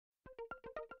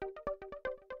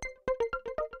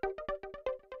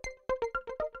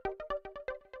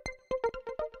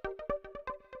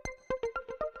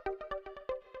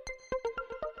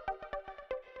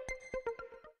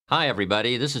Hi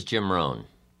everybody, this is Jim Rohn.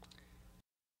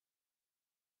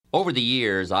 Over the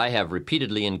years, I have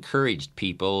repeatedly encouraged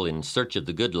people in search of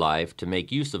the good life to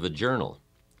make use of a journal.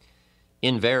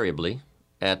 Invariably,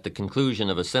 at the conclusion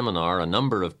of a seminar, a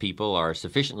number of people are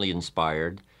sufficiently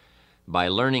inspired by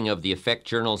learning of the effect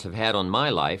journals have had on my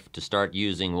life to start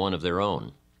using one of their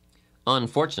own.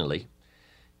 Unfortunately,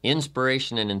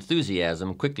 inspiration and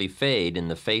enthusiasm quickly fade in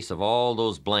the face of all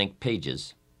those blank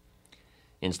pages.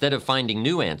 Instead of finding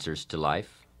new answers to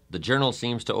life, the journal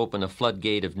seems to open a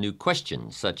floodgate of new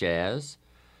questions such as,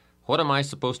 what am I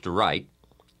supposed to write?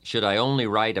 Should I only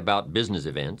write about business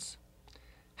events?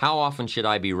 How often should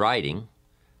I be writing?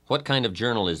 What kind of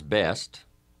journal is best?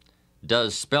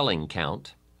 Does spelling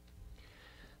count?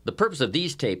 The purpose of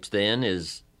these tapes, then,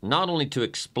 is not only to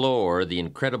explore the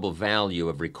incredible value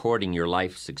of recording your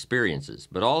life's experiences,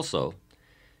 but also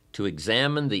to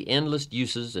examine the endless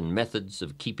uses and methods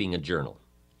of keeping a journal.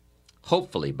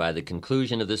 Hopefully, by the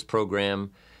conclusion of this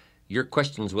program, your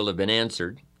questions will have been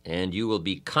answered, and you will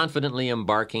be confidently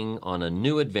embarking on a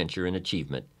new adventure in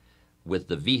achievement with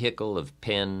the vehicle of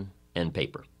pen and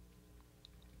paper.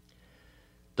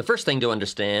 The first thing to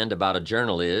understand about a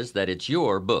journal is that it's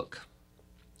your book.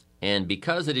 And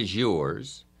because it is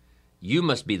yours, you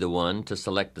must be the one to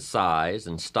select the size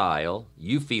and style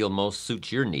you feel most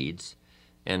suits your needs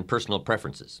and personal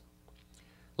preferences.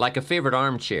 Like a favorite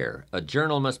armchair, a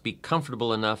journal must be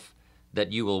comfortable enough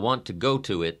that you will want to go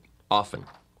to it often.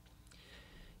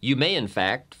 You may, in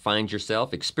fact, find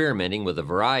yourself experimenting with a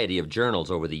variety of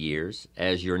journals over the years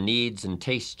as your needs and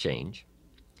tastes change.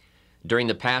 During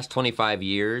the past 25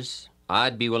 years,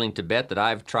 I'd be willing to bet that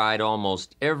I've tried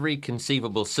almost every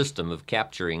conceivable system of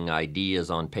capturing ideas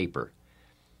on paper,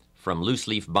 from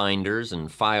loose-leaf binders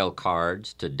and file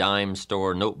cards to dime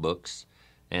store notebooks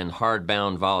and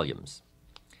hardbound volumes.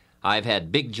 I've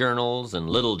had big journals and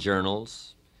little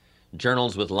journals,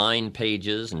 journals with lined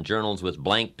pages and journals with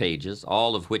blank pages,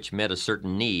 all of which met a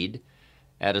certain need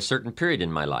at a certain period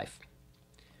in my life.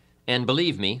 And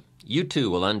believe me, you too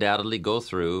will undoubtedly go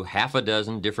through half a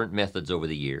dozen different methods over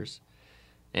the years,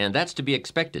 and that's to be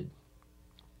expected.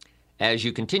 As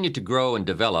you continue to grow and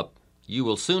develop, you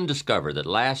will soon discover that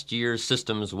last year's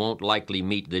systems won't likely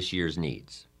meet this year's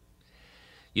needs.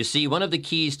 You see, one of the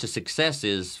keys to success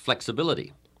is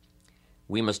flexibility.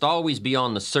 We must always be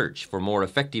on the search for more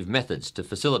effective methods to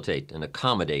facilitate and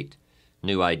accommodate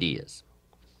new ideas.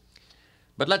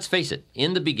 But let's face it,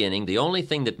 in the beginning, the only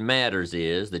thing that matters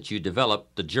is that you develop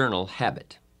the journal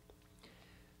habit.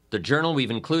 The journal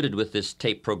we've included with this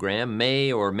tape program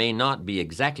may or may not be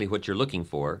exactly what you're looking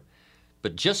for,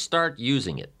 but just start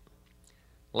using it.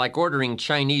 Like ordering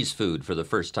Chinese food for the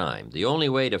first time, the only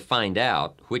way to find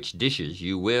out which dishes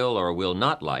you will or will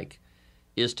not like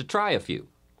is to try a few.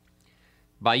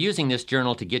 By using this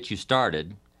journal to get you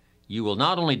started, you will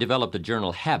not only develop the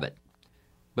journal habit,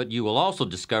 but you will also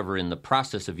discover in the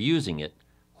process of using it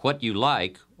what you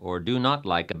like or do not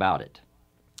like about it.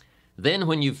 Then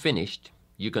when you've finished,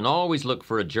 you can always look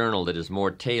for a journal that is more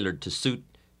tailored to suit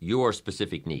your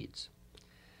specific needs.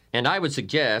 And I would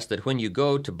suggest that when you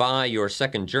go to buy your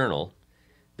second journal,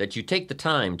 that you take the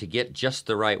time to get just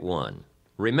the right one.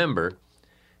 Remember,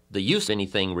 the use of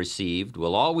anything received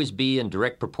will always be in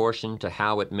direct proportion to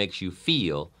how it makes you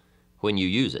feel when you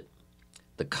use it.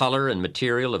 The color and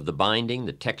material of the binding,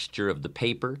 the texture of the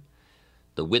paper,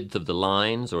 the width of the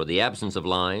lines or the absence of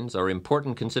lines are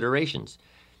important considerations.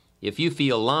 If you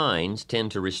feel lines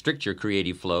tend to restrict your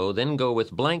creative flow, then go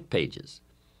with blank pages.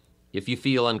 If you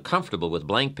feel uncomfortable with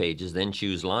blank pages, then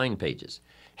choose line pages.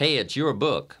 Hey, it's your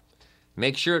book.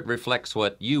 Make sure it reflects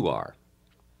what you are.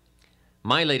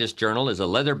 My latest journal is a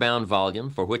leather-bound volume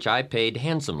for which I paid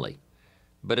handsomely,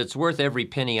 but it's worth every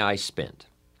penny I spent.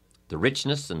 The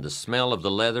richness and the smell of the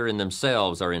leather in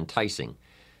themselves are enticing.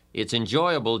 It's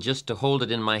enjoyable just to hold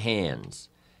it in my hands.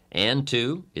 And,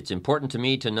 too, it's important to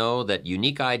me to know that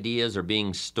unique ideas are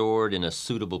being stored in a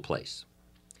suitable place.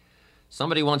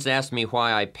 Somebody once asked me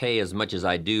why I pay as much as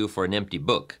I do for an empty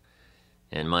book,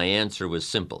 and my answer was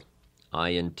simple. I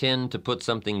intend to put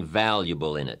something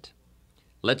valuable in it.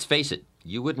 Let's face it,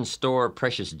 you wouldn't store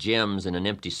precious gems in an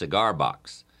empty cigar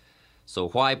box, so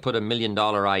why put $1 million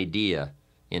idea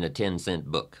in a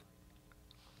 10-cent book?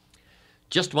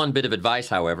 Just one bit of advice,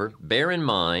 however, bear in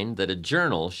mind that a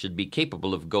journal should be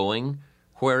capable of going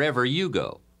wherever you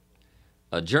go.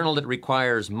 A journal that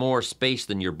requires more space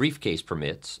than your briefcase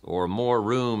permits or more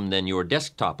room than your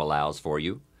desktop allows for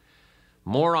you,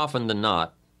 more often than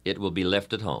not, it will be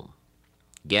left at home,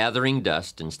 gathering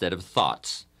dust instead of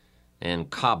thoughts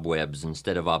and cobwebs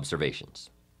instead of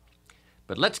observations.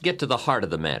 But let's get to the heart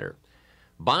of the matter.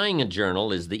 Buying a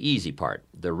journal is the easy part.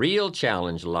 The real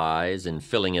challenge lies in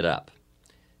filling it up.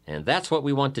 And that's what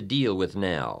we want to deal with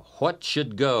now. What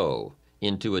should go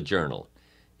into a journal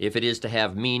if it is to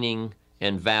have meaning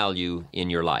and value in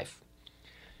your life?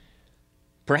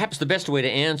 Perhaps the best way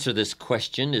to answer this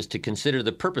question is to consider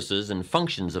the purposes and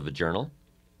functions of a journal.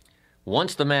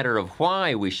 Once the matter of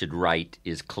why we should write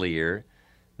is clear,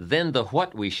 then the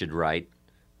what we should write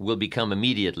will become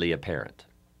immediately apparent.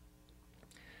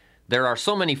 There are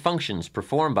so many functions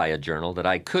performed by a journal that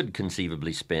I could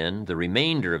conceivably spend the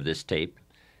remainder of this tape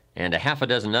and a half a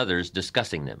dozen others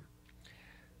discussing them.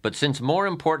 But since more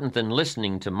important than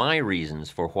listening to my reasons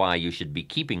for why you should be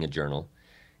keeping a journal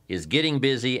is getting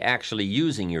busy actually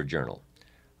using your journal,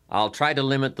 I'll try to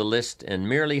limit the list and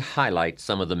merely highlight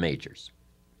some of the majors.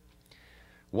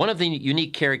 One of the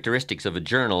unique characteristics of a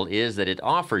journal is that it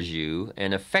offers you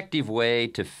an effective way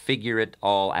to figure it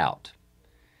all out.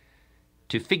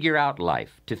 To figure out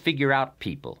life, to figure out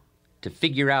people, to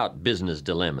figure out business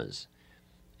dilemmas,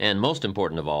 and most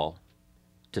important of all,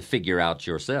 to figure out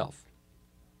yourself.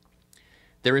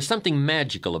 There is something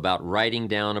magical about writing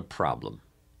down a problem.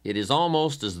 It is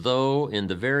almost as though in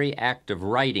the very act of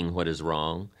writing what is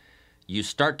wrong, you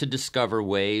start to discover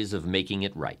ways of making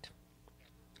it right.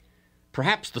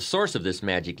 Perhaps the source of this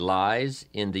magic lies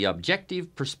in the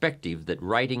objective perspective that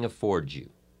writing affords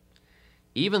you.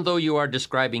 Even though you are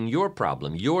describing your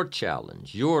problem, your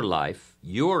challenge, your life,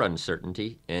 your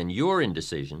uncertainty, and your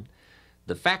indecision,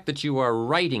 the fact that you are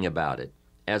writing about it,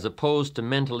 as opposed to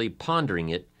mentally pondering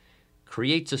it,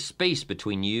 creates a space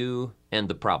between you and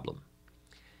the problem.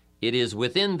 It is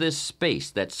within this space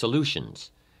that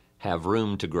solutions have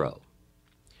room to grow.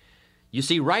 You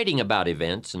see, writing about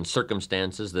events and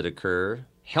circumstances that occur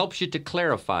helps you to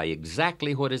clarify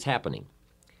exactly what is happening.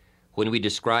 When we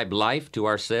describe life to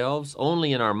ourselves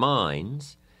only in our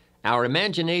minds, our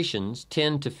imaginations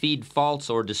tend to feed false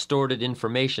or distorted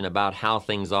information about how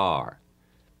things are,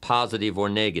 positive or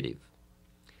negative.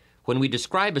 When we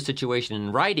describe a situation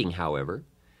in writing, however,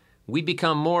 we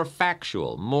become more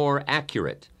factual, more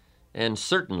accurate, and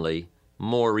certainly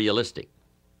more realistic.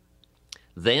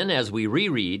 Then, as we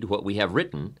reread what we have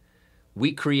written,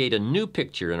 we create a new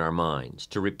picture in our minds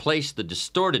to replace the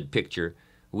distorted picture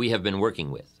we have been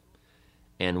working with.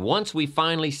 And once we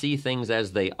finally see things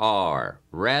as they are,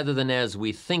 rather than as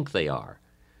we think they are,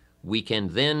 we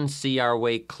can then see our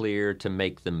way clear to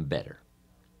make them better.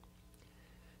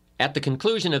 At the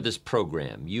conclusion of this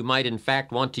program, you might in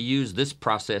fact want to use this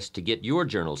process to get your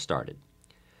journal started.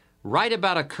 Write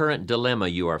about a current dilemma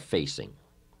you are facing.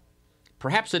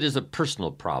 Perhaps it is a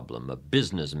personal problem, a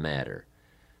business matter,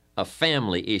 a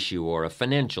family issue, or a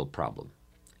financial problem.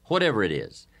 Whatever it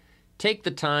is, take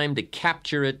the time to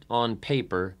capture it on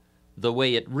paper the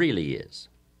way it really is.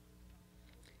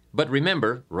 But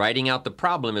remember, writing out the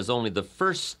problem is only the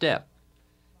first step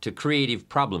to creative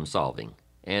problem solving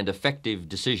and effective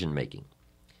decision making.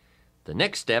 The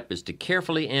next step is to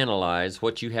carefully analyze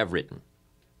what you have written.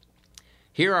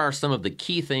 Here are some of the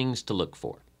key things to look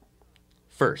for.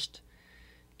 First,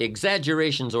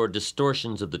 exaggerations or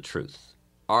distortions of the truth.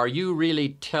 Are you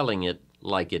really telling it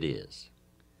like it is?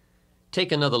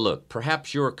 Take another look.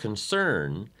 Perhaps your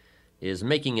concern is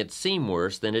making it seem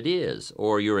worse than it is,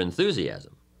 or your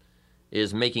enthusiasm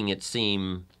is making it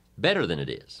seem better than it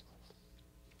is.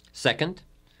 Second,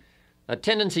 a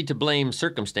tendency to blame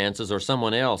circumstances or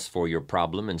someone else for your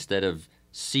problem instead of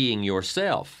seeing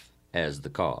yourself as the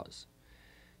cause.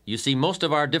 You see, most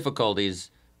of our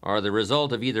difficulties are the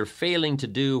result of either failing to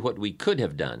do what we could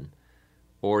have done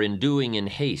or in doing in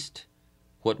haste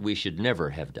what we should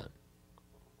never have done.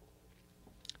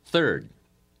 Third,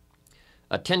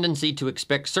 a tendency to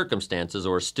expect circumstances,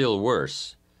 or still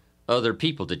worse, other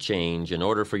people to change in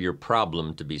order for your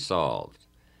problem to be solved.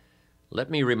 Let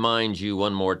me remind you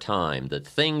one more time that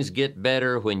things get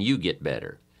better when you get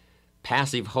better.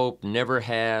 Passive hope never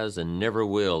has and never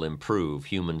will improve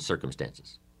human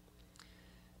circumstances.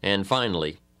 And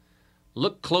finally,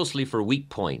 look closely for weak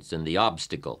points in the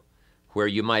obstacle where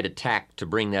you might attack to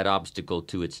bring that obstacle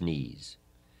to its knees.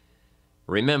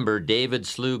 Remember, David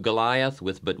slew Goliath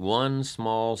with but one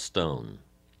small stone.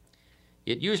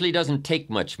 It usually doesn't take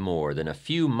much more than a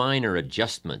few minor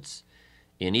adjustments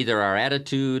in either our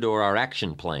attitude or our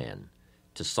action plan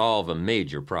to solve a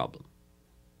major problem.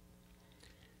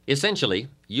 Essentially,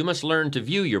 you must learn to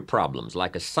view your problems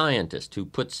like a scientist who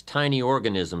puts tiny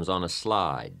organisms on a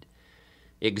slide.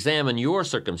 Examine your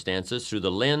circumstances through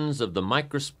the lens of the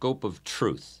microscope of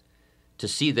truth to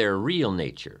see their real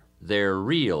nature, their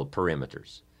real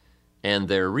perimeters, and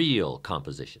their real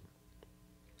composition.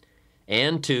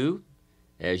 And two,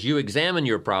 as you examine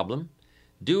your problem,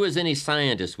 do as any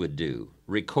scientist would do.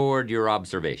 record your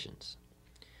observations.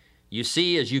 You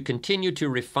see, as you continue to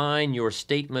refine your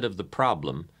statement of the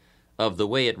problem, of the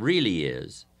way it really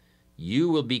is, you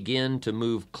will begin to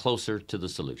move closer to the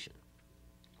solution.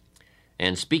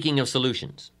 And speaking of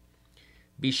solutions,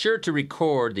 be sure to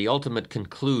record the ultimate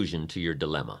conclusion to your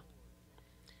dilemma.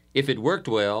 If it worked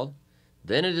well,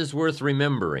 then it is worth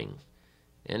remembering.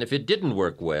 And if it didn't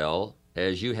work well,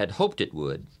 as you had hoped it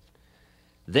would,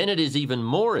 then it is even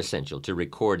more essential to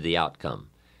record the outcome,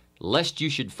 lest you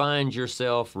should find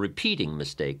yourself repeating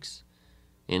mistakes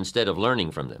instead of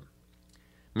learning from them.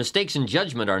 Mistakes in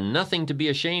judgment are nothing to be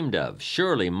ashamed of.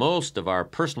 Surely most of our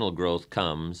personal growth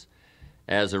comes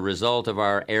as a result of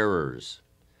our errors.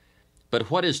 But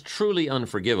what is truly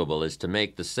unforgivable is to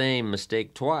make the same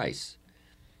mistake twice.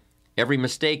 Every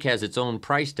mistake has its own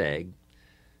price tag,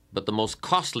 but the most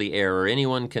costly error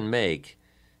anyone can make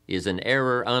is an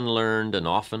error unlearned and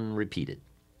often repeated.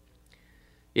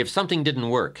 If something didn't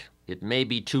work, it may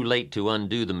be too late to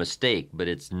undo the mistake, but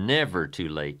it's never too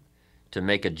late to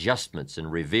make adjustments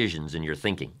and revisions in your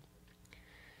thinking.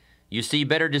 You see,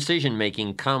 better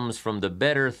decision-making comes from the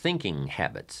better thinking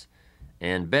habits,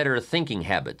 and better thinking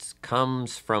habits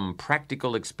comes from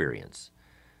practical experience,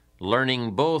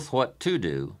 learning both what to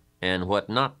do and what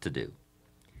not to do.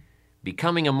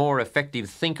 Becoming a more effective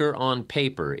thinker on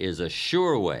paper is a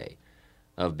sure way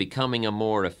of becoming a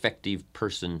more effective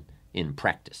person in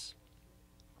practice.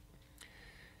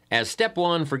 As step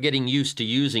one for getting used to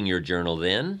using your journal,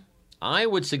 then, I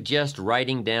would suggest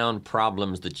writing down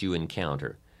problems that you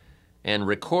encounter and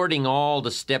recording all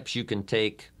the steps you can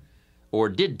take or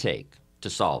did take to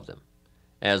solve them,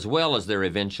 as well as their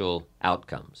eventual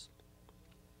outcomes.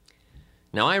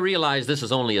 Now, I realize this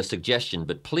is only a suggestion,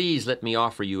 but please let me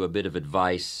offer you a bit of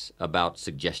advice about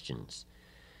suggestions.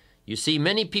 You see,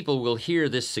 many people will hear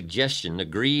this suggestion,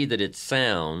 agree that it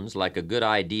sounds like a good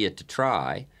idea to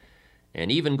try, and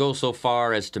even go so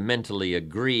far as to mentally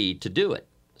agree to do it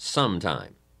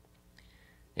sometime.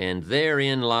 And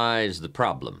therein lies the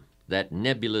problem, that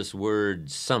nebulous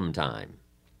word sometime.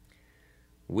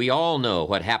 We all know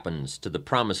what happens to the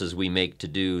promises we make to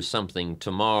do something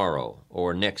tomorrow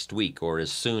or next week or as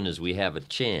soon as we have a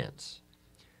chance.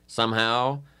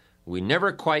 Somehow, we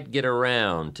never quite get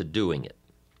around to doing it.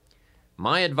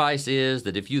 My advice is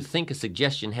that if you think a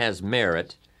suggestion has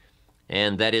merit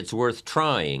and that it's worth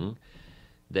trying,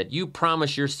 that you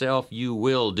promise yourself you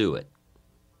will do it.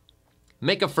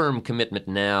 Make a firm commitment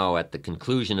now at the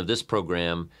conclusion of this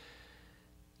program.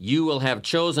 You will have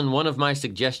chosen one of my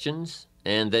suggestions,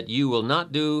 and that you will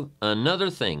not do another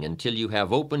thing until you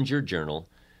have opened your journal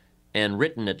and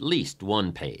written at least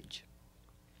one page.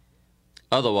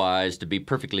 Otherwise, to be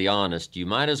perfectly honest, you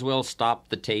might as well stop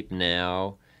the tape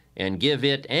now and give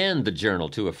it and the journal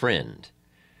to a friend.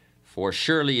 For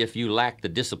surely if you lack the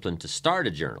discipline to start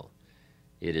a journal,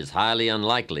 it is highly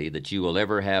unlikely that you will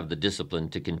ever have the discipline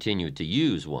to continue to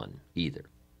use one either.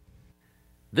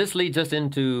 This leads us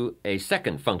into a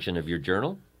second function of your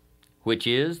journal, which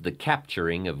is the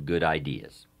capturing of good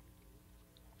ideas.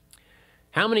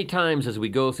 How many times as we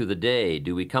go through the day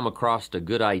do we come across a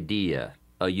good idea,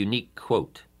 a unique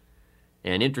quote,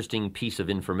 an interesting piece of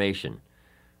information,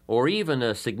 or even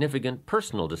a significant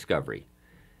personal discovery?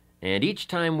 And each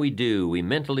time we do, we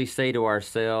mentally say to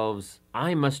ourselves,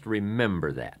 I must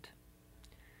remember that.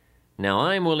 Now,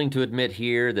 I'm willing to admit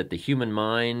here that the human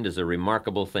mind is a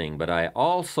remarkable thing, but I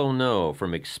also know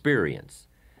from experience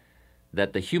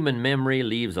that the human memory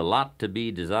leaves a lot to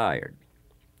be desired.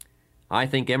 I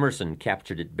think Emerson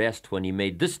captured it best when he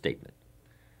made this statement.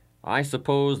 I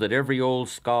suppose that every old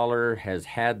scholar has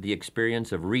had the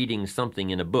experience of reading something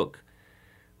in a book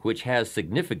which has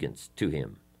significance to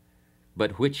him,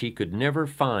 but which he could never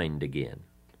find again.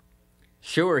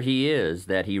 Sure he is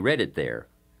that he read it there,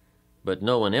 but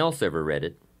no one else ever read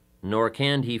it, nor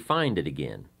can he find it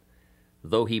again,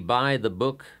 though he buy the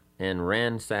book and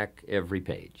ransack every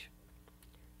page.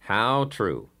 How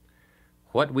true.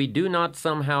 What we do not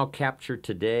somehow capture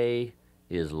today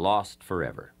is lost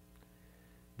forever.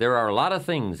 There are a lot of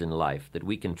things in life that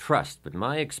we can trust, but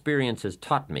my experience has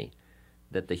taught me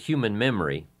that the human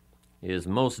memory is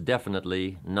most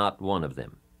definitely not one of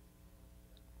them.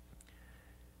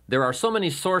 There are so many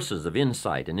sources of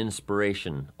insight and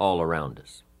inspiration all around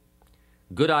us.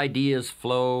 Good ideas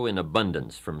flow in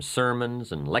abundance from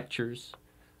sermons and lectures,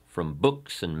 from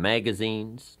books and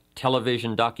magazines,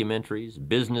 television documentaries,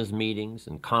 business meetings,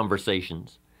 and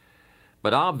conversations.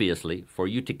 But obviously, for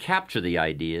you to capture the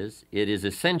ideas, it is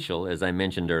essential, as I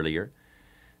mentioned earlier,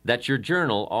 that your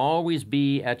journal always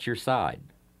be at your side.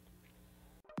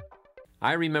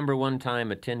 I remember one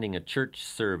time attending a church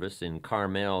service in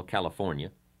Carmel,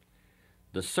 California.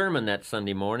 The sermon that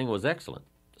Sunday morning was excellent,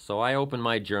 so I opened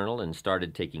my journal and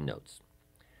started taking notes.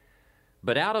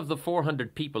 But out of the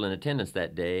 400 people in attendance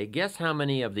that day, guess how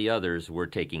many of the others were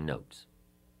taking notes?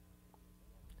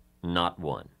 Not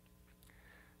one.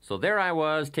 So there I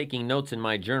was taking notes in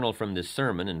my journal from this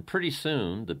sermon, and pretty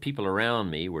soon the people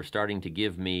around me were starting to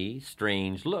give me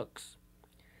strange looks.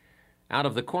 Out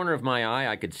of the corner of my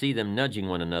eye, I could see them nudging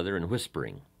one another and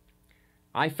whispering.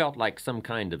 I felt like some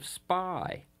kind of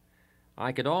spy.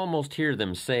 I could almost hear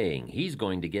them saying, "He's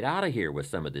going to get out of here with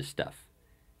some of this stuff."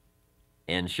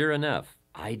 And sure enough,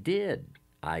 I did.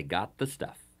 I got the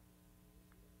stuff.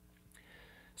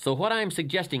 So what I'm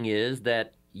suggesting is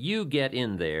that you get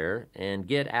in there and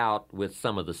get out with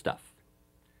some of the stuff.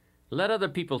 Let other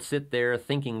people sit there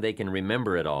thinking they can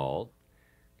remember it all.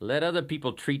 Let other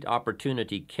people treat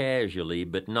opportunity casually,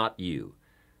 but not you.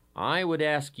 I would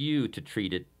ask you to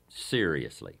treat it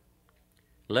seriously.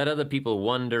 Let other people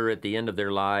wonder at the end of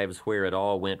their lives where it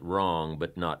all went wrong,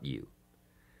 but not you.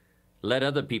 Let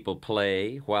other people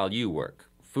play while you work,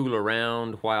 fool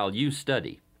around while you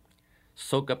study,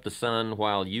 soak up the sun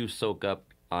while you soak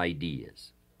up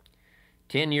ideas.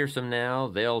 10 years from now,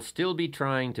 they'll still be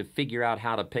trying to figure out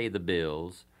how to pay the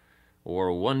bills,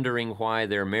 or wondering why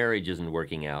their marriage isn't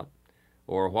working out,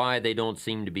 or why they don't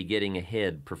seem to be getting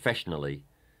ahead professionally,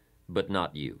 but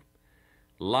not you.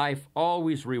 Life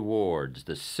always rewards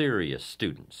the serious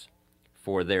students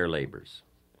for their labors.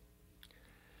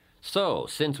 So,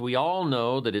 since we all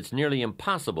know that it's nearly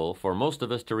impossible for most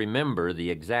of us to remember the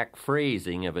exact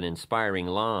phrasing of an inspiring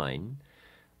line,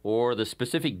 or the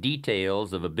specific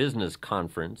details of a business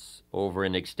conference over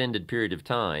an extended period of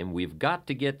time, we've got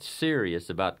to get serious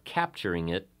about capturing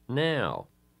it now.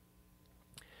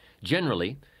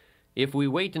 Generally, if we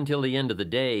wait until the end of the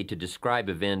day to describe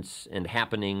events and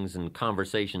happenings and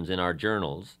conversations in our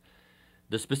journals,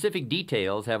 the specific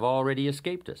details have already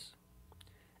escaped us.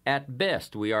 At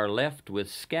best, we are left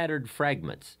with scattered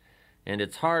fragments, and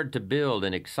it's hard to build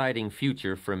an exciting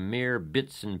future from mere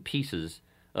bits and pieces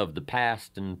of the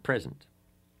past and present.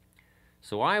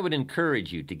 So I would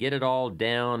encourage you to get it all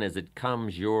down as it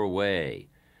comes your way.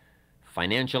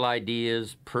 Financial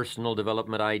ideas, personal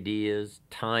development ideas,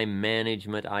 time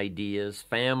management ideas,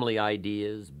 family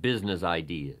ideas, business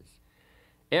ideas.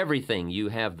 Everything you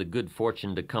have the good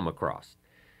fortune to come across.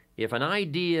 If an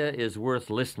idea is worth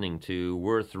listening to,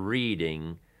 worth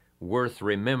reading, worth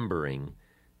remembering,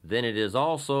 then it is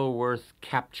also worth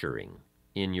capturing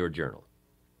in your journal.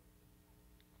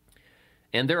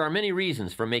 And there are many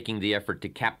reasons for making the effort to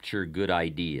capture good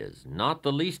ideas, not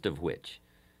the least of which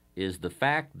is the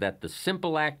fact that the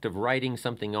simple act of writing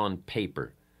something on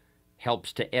paper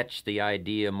helps to etch the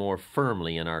idea more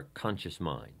firmly in our conscious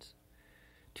minds.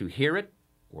 To hear it,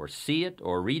 or see it,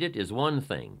 or read it is one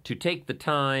thing. To take the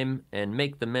time and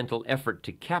make the mental effort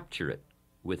to capture it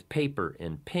with paper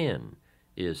and pen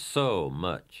is so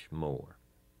much more.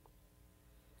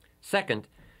 Second,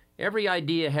 every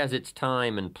idea has its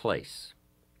time and place.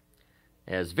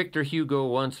 As Victor Hugo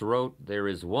once wrote, there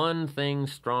is one thing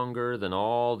stronger than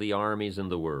all the armies in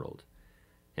the world,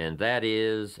 and that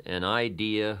is an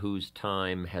idea whose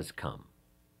time has come.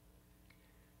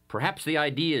 Perhaps the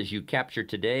ideas you capture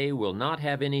today will not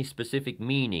have any specific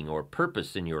meaning or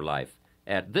purpose in your life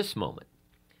at this moment,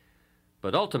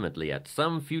 but ultimately at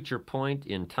some future point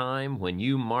in time when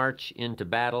you march into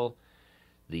battle,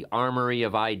 the armory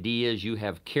of ideas you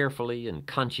have carefully and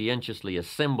conscientiously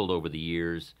assembled over the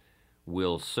years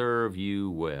will serve you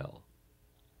well.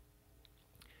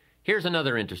 Here's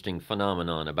another interesting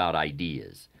phenomenon about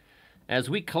ideas. As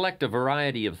we collect a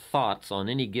variety of thoughts on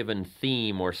any given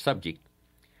theme or subject,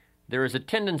 there is a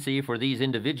tendency for these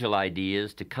individual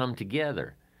ideas to come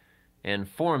together and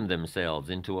form themselves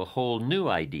into a whole new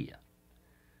idea.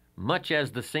 Much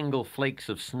as the single flakes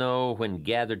of snow, when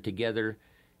gathered together,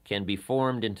 can be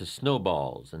formed into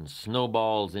snowballs and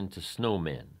snowballs into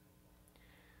snowmen.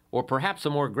 Or perhaps a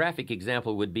more graphic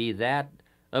example would be that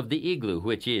of the igloo,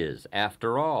 which is,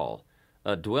 after all,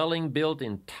 a dwelling built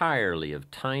entirely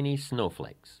of tiny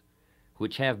snowflakes,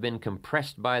 which have been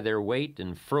compressed by their weight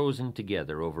and frozen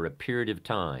together over a period of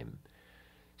time,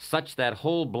 such that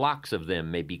whole blocks of them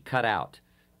may be cut out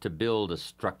to build a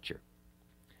structure.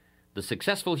 The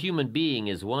successful human being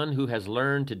is one who has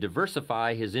learned to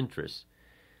diversify his interests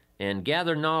and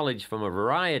gather knowledge from a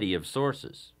variety of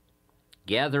sources.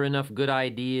 Gather enough good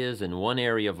ideas in one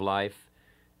area of life,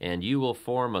 and you will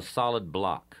form a solid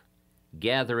block.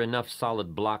 Gather enough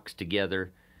solid blocks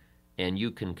together, and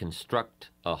you can construct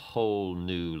a whole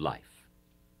new life.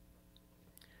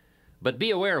 But be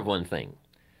aware of one thing.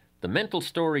 The mental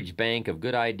storage bank of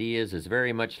good ideas is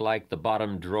very much like the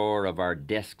bottom drawer of our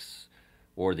desks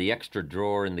or the extra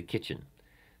drawer in the kitchen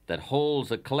that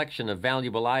holds a collection of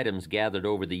valuable items gathered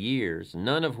over the years,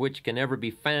 none of which can ever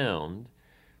be found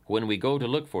when we go to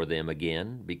look for them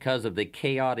again because of the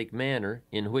chaotic manner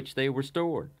in which they were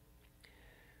stored.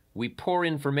 We pour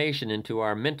information into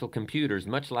our mental computers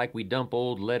much like we dump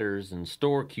old letters and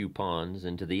store coupons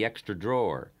into the extra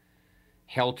drawer,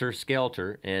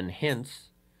 helter-skelter, and hence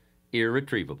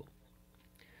irretrievable.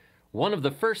 One of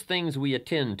the first things we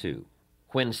attend to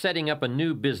when setting up a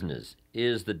new business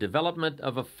is the development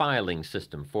of a filing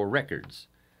system for records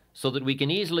so that we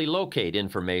can easily locate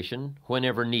information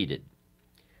whenever needed.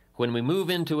 When we move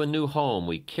into a new home,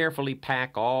 we carefully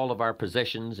pack all of our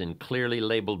possessions in clearly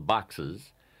labeled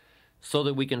boxes so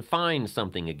that we can find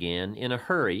something again in a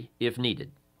hurry if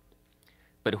needed.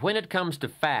 But when it comes to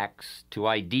facts, to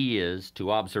ideas,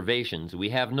 to observations, we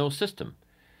have no system,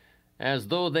 as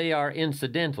though they are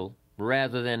incidental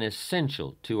rather than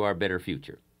essential to our better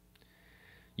future.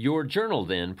 Your journal,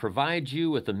 then, provides you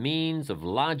with the means of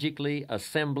logically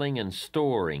assembling and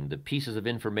storing the pieces of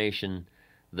information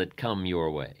that come your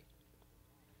way.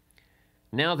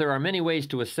 Now, there are many ways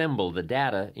to assemble the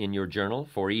data in your journal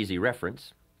for easy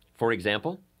reference. For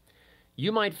example,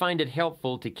 you might find it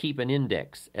helpful to keep an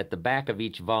index at the back of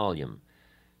each volume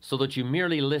so that you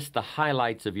merely list the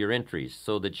highlights of your entries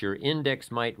so that your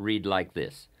index might read like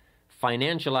this: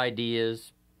 Financial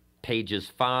Ideas,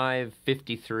 pages 5,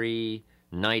 53,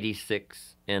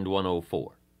 96, and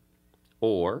 104.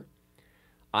 Or,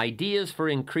 Ideas for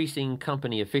Increasing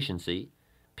Company Efficiency,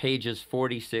 pages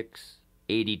 46,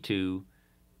 82,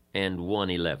 and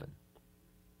 111.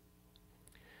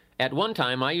 At one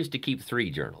time, I used to keep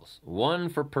 3 journals, one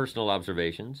for personal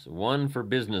observations, one for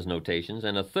business notations,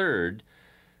 and a third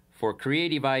for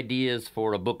creative ideas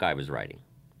for a book I was writing.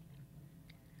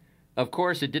 Of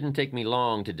course, it didn't take me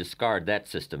long to discard that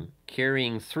system.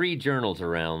 Carrying 3 journals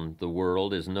around the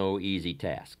world is no easy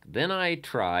task. Then I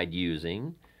tried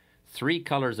using 3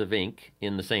 colors of ink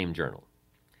in the same journal,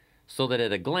 so that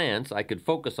at a glance I could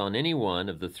focus on any one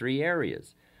of the 3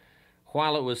 areas.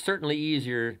 While it was certainly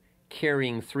easier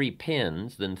carrying 3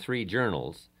 pens than 3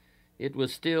 journals, it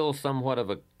was still somewhat of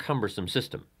a cumbersome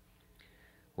system.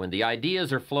 When the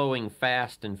ideas are flowing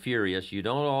fast and furious, you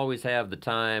don't always have the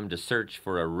time to search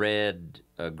for a red,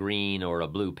 a green, or a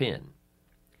blue pen.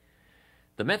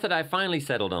 The method I finally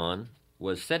settled on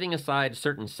was setting aside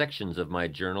certain sections of my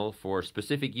journal for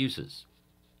specific uses.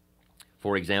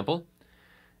 For example,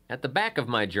 at the back of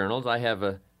my journals I have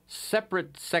a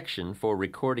separate section for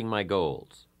recording my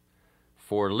goals,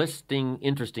 for listing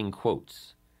interesting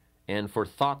quotes, and for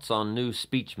thoughts on new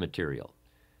speech material.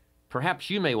 Perhaps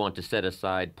you may want to set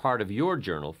aside part of your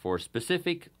journal for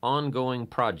specific ongoing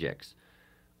projects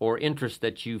or interests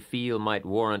that you feel might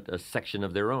warrant a section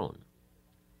of their own.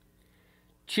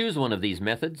 Choose one of these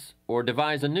methods or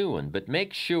devise a new one, but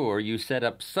make sure you set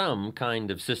up some kind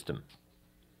of system.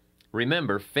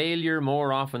 Remember, failure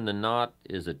more often than not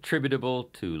is attributable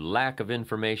to lack of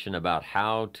information about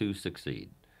how to succeed.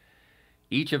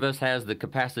 Each of us has the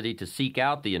capacity to seek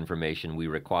out the information we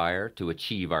require to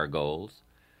achieve our goals.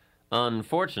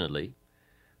 Unfortunately,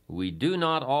 we do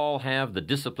not all have the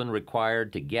discipline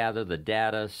required to gather the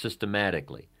data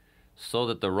systematically so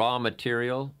that the raw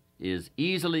material is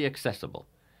easily accessible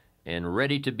and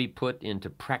ready to be put into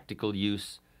practical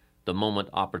use the moment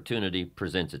opportunity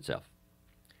presents itself.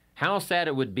 How sad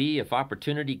it would be if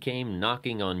opportunity came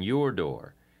knocking on your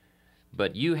door,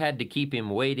 but you had to keep him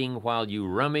waiting while you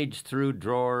rummaged through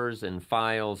drawers and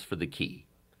files for the key.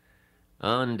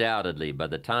 Undoubtedly, by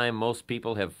the time most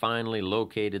people have finally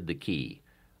located the key,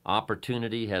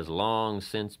 opportunity has long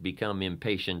since become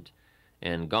impatient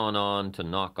and gone on to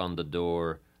knock on the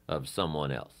door of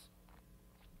someone else.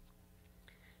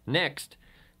 Next,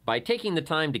 by taking the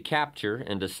time to capture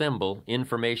and assemble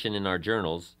information in our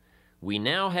journals, we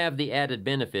now have the added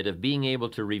benefit of being able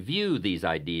to review these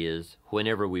ideas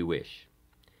whenever we wish.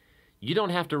 You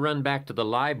don't have to run back to the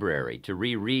library to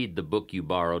reread the book you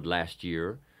borrowed last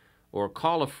year, or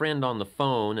call a friend on the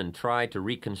phone and try to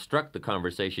reconstruct the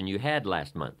conversation you had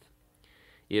last month.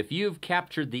 If you've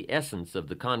captured the essence of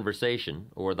the conversation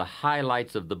or the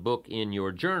highlights of the book in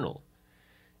your journal,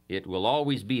 it will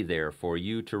always be there for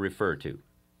you to refer to.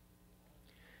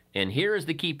 And here is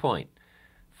the key point.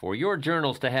 For your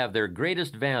journals to have their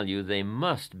greatest value, they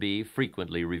must be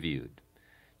frequently reviewed.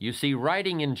 You see,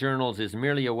 writing in journals is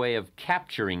merely a way of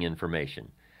capturing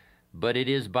information, but it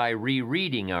is by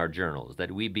rereading our journals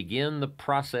that we begin the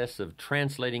process of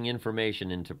translating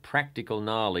information into practical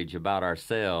knowledge about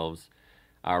ourselves,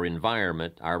 our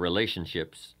environment, our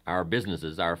relationships, our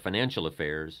businesses, our financial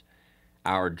affairs,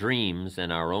 our dreams,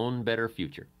 and our own better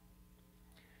future.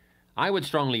 I would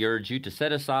strongly urge you to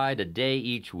set aside a day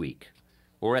each week,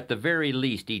 or at the very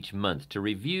least each month, to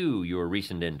review your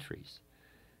recent entries.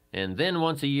 And then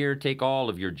once a year, take all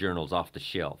of your journals off the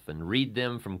shelf and read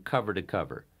them from cover to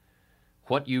cover.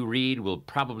 What you read will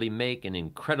probably make an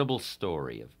incredible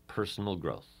story of personal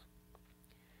growth.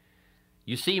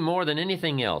 You see, more than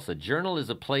anything else, a journal is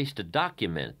a place to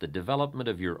document the development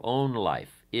of your own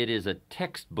life. It is a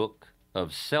textbook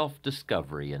of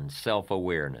self-discovery and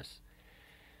self-awareness.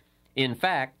 In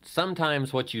fact,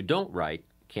 sometimes what you don't write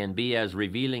can be as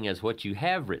revealing as what you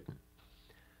have written.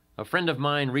 A friend of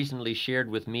mine recently shared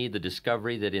with me the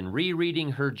discovery that in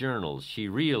rereading her journals, she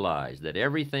realized that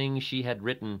everything she had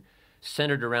written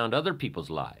centered around other people's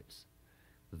lives,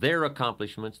 their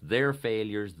accomplishments, their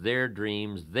failures, their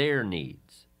dreams, their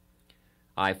needs.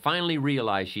 I finally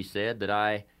realized, she said, that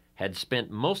I had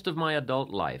spent most of my adult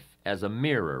life as a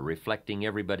mirror reflecting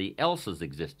everybody else's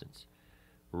existence,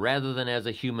 rather than as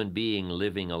a human being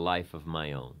living a life of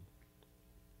my own.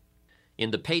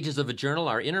 In the pages of a journal,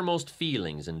 our innermost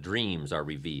feelings and dreams are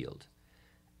revealed,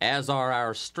 as are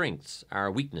our strengths, our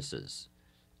weaknesses,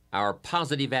 our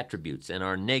positive attributes, and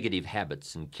our negative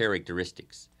habits and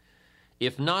characteristics.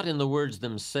 If not in the words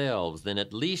themselves, then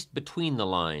at least between the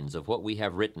lines of what we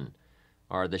have written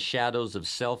are the shadows of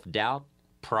self-doubt,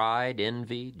 pride,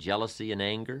 envy, jealousy, and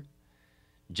anger.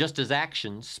 Just as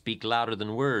actions speak louder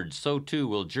than words, so too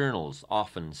will journals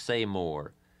often say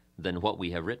more than what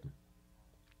we have written.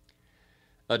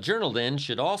 A journal, then,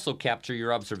 should also capture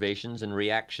your observations and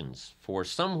reactions, for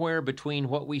somewhere between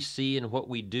what we see and what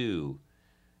we do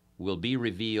will be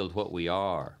revealed what we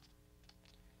are.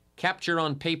 Capture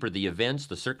on paper the events,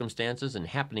 the circumstances, and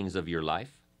happenings of your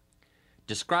life.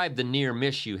 Describe the near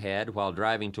miss you had while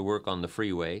driving to work on the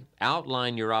freeway.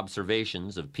 Outline your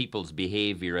observations of people's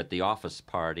behavior at the office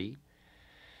party.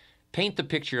 Paint the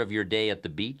picture of your day at the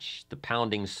beach, the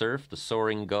pounding surf, the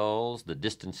soaring gulls, the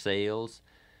distant sails.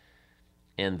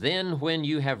 And then when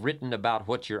you have written about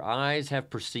what your eyes have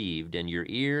perceived and your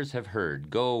ears have heard,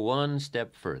 go one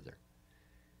step further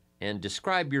and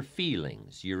describe your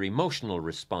feelings, your emotional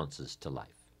responses to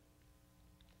life.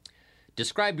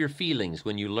 Describe your feelings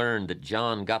when you learned that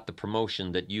John got the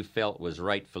promotion that you felt was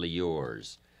rightfully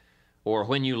yours, or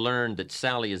when you learned that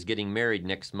Sally is getting married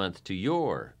next month to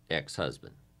your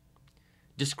ex-husband.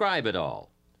 Describe it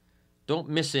all. Don't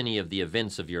miss any of the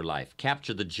events of your life.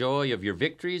 Capture the joy of your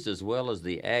victories as well as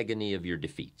the agony of your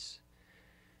defeats.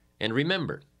 And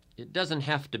remember, it doesn't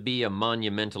have to be a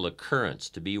monumental occurrence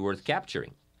to be worth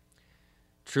capturing.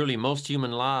 Truly, most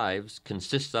human lives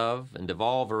consist of and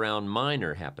evolve around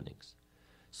minor happenings.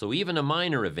 So even a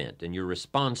minor event and your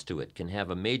response to it can have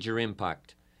a major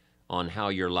impact on how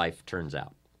your life turns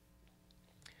out.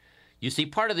 You see,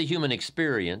 part of the human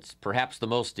experience, perhaps the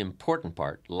most important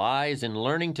part, lies in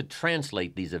learning to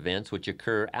translate these events which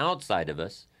occur outside of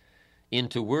us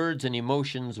into words and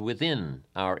emotions within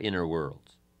our inner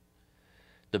worlds.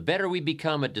 The better we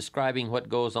become at describing what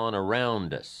goes on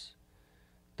around us,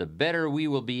 the better we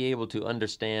will be able to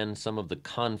understand some of the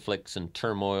conflicts and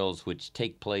turmoils which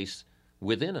take place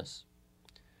within us.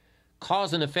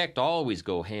 Cause and effect always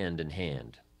go hand in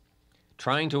hand.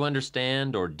 Trying to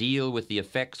understand or deal with the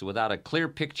effects without a clear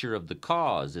picture of the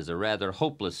cause is a rather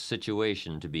hopeless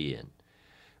situation to be in.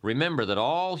 Remember that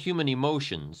all human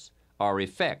emotions are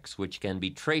effects which can be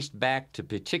traced back to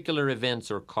particular events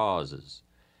or causes.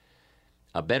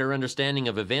 A better understanding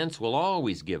of events will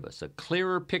always give us a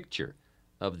clearer picture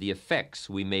of the effects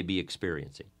we may be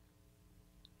experiencing.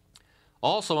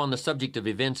 Also, on the subject of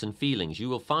events and feelings, you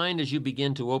will find as you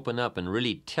begin to open up and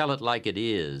really tell it like it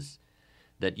is,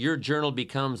 that your journal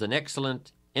becomes an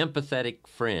excellent, empathetic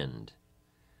friend,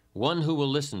 one who will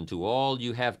listen to all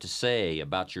you have to say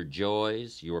about your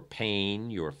joys, your pain,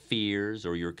 your fears,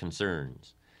 or your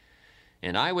concerns.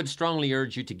 And I would strongly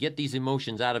urge you to get these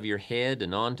emotions out of your head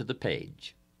and onto the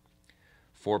page.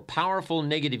 For powerful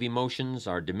negative emotions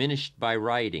are diminished by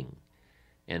writing,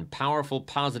 and powerful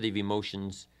positive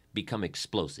emotions become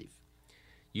explosive.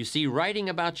 You see, writing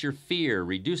about your fear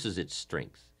reduces its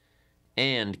strength,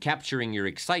 and capturing your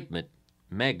excitement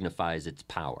magnifies its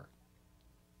power.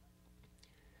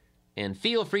 And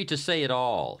feel free to say it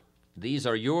all. These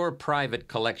are your private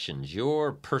collections,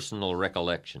 your personal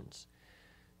recollections.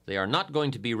 They are not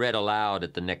going to be read aloud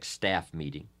at the next staff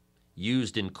meeting,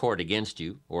 used in court against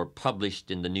you, or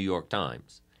published in the New York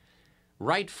Times.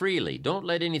 Write freely. Don't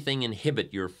let anything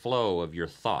inhibit your flow of your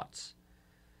thoughts.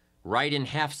 Write in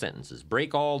half sentences.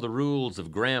 Break all the rules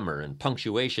of grammar and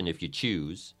punctuation if you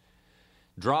choose.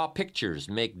 Draw pictures,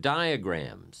 make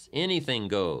diagrams. Anything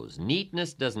goes.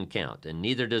 Neatness doesn't count, and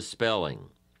neither does spelling.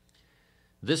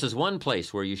 This is one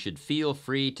place where you should feel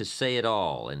free to say it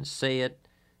all and say it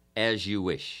as you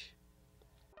wish.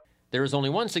 There is only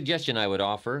one suggestion I would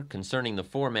offer concerning the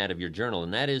format of your journal,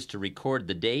 and that is to record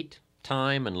the date,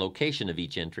 time, and location of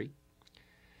each entry.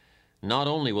 Not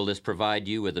only will this provide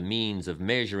you with a means of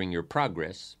measuring your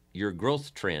progress, your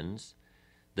growth trends,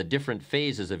 the different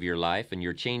phases of your life, and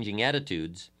your changing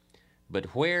attitudes,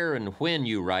 but where and when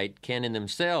you write can in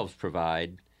themselves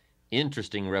provide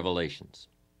interesting revelations.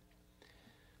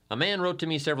 A man wrote to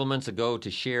me several months ago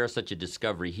to share such a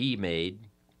discovery he made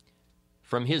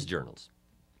from his journals.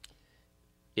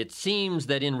 It seems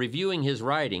that in reviewing his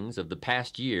writings of the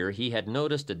past year, he had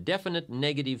noticed a definite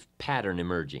negative pattern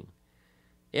emerging.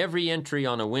 Every entry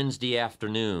on a Wednesday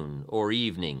afternoon or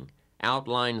evening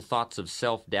outlined thoughts of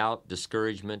self-doubt,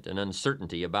 discouragement, and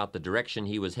uncertainty about the direction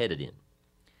he was headed in.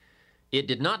 It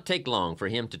did not take long for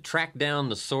him to track down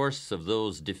the source of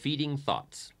those defeating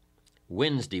thoughts.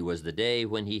 Wednesday was the day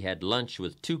when he had lunch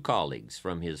with 2 colleagues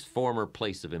from his former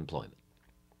place of employment.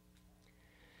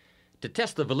 To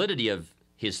test the validity of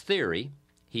his theory,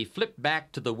 he flipped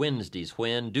back to the Wednesdays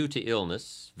when, due to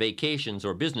illness, vacations,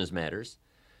 or business matters,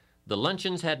 the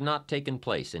luncheons had not taken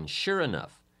place, and sure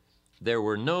enough, there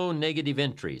were no negative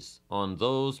entries on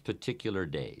those particular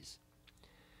days.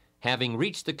 Having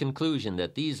reached the conclusion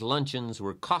that these luncheons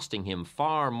were costing him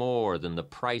far more than the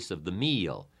price of the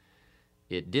meal,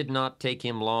 it did not take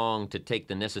him long to take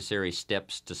the necessary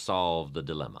steps to solve the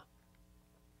dilemma.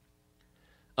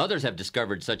 Others have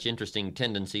discovered such interesting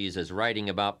tendencies as writing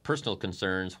about personal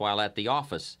concerns while at the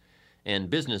office and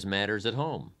business matters at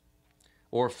home,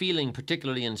 or feeling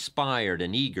particularly inspired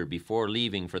and eager before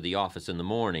leaving for the office in the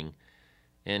morning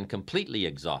and completely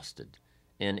exhausted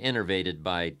and enervated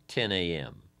by 10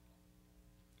 a.m.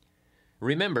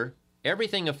 Remember,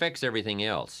 everything affects everything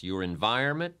else. Your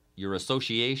environment, your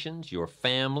associations, your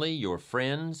family, your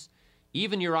friends,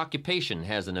 even your occupation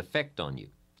has an effect on you.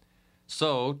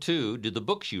 So, too, do the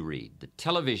books you read, the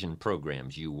television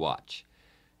programs you watch,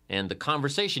 and the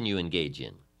conversation you engage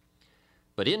in.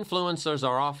 But influencers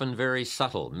are often very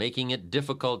subtle, making it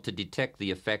difficult to detect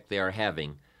the effect they are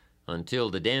having until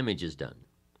the damage is done.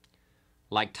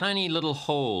 Like tiny little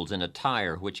holes in a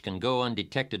tire which can go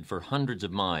undetected for hundreds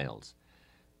of miles,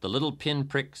 the little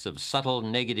pinpricks of subtle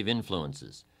negative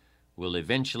influences will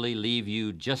eventually leave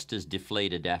you just as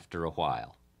deflated after a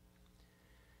while.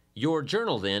 Your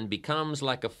journal then becomes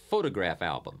like a photograph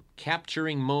album,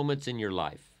 capturing moments in your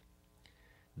life.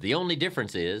 The only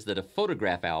difference is that a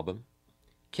photograph album,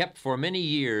 kept for many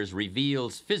years,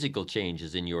 reveals physical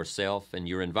changes in yourself and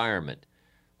your environment,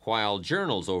 while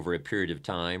journals over a period of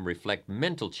time reflect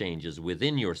mental changes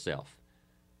within yourself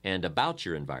and about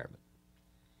your environment.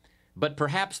 But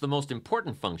perhaps the most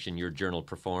important function your journal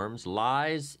performs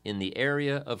lies in the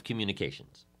area of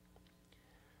communications.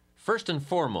 First and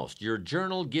foremost, your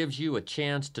journal gives you a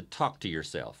chance to talk to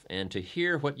yourself and to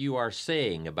hear what you are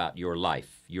saying about your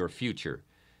life, your future,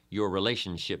 your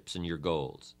relationships, and your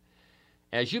goals.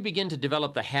 As you begin to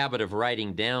develop the habit of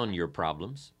writing down your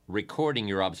problems, recording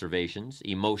your observations,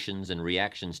 emotions, and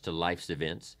reactions to life's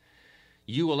events,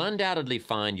 you will undoubtedly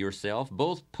find yourself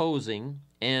both posing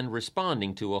and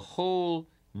responding to a whole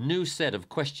new set of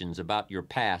questions about your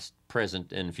past,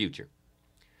 present, and future.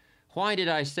 Why did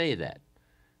I say that?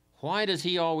 Why does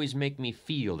he always make me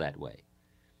feel that way?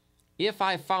 If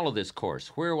I follow this course,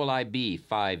 where will I be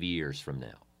 5 years from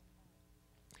now?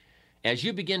 As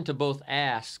you begin to both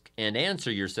ask and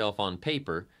answer yourself on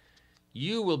paper,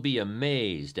 you will be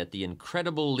amazed at the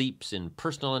incredible leaps in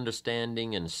personal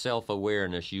understanding and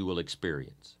self-awareness you will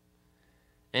experience.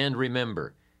 And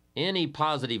remember, any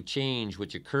positive change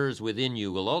which occurs within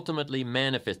you will ultimately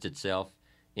manifest itself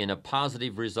in a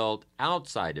positive result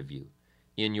outside of you,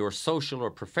 in your social or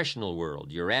professional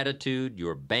world, your attitude,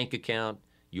 your bank account,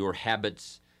 your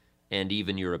habits, and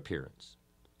even your appearance.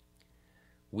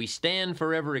 We stand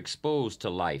forever exposed to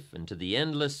life and to the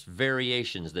endless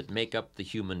variations that make up the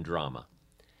human drama.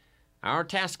 Our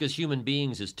task as human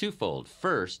beings is twofold.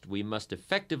 First, we must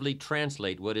effectively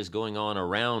translate what is going on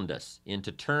around us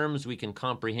into terms we can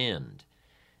comprehend.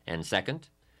 And second,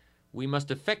 we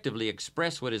must effectively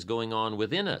express what is going on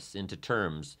within us into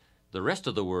terms the rest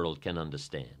of the world can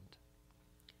understand.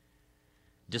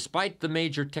 Despite the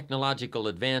major technological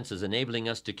advances enabling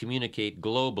us to communicate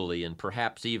globally and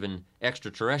perhaps even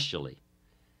extraterrestrially,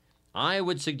 I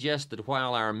would suggest that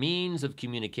while our means of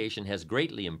communication has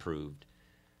greatly improved,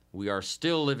 we are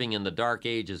still living in the dark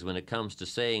ages when it comes to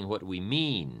saying what we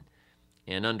mean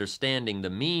and understanding the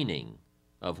meaning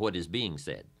of what is being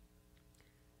said.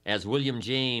 As William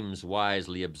James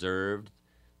wisely observed,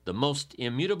 the most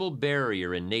immutable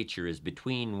barrier in nature is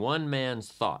between one man's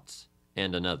thoughts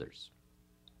and another's.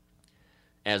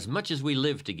 As much as we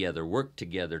live together, work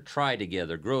together, try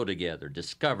together, grow together,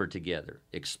 discover together,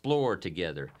 explore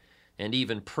together, and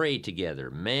even pray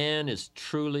together, man is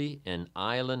truly an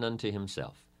island unto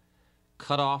himself,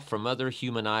 cut off from other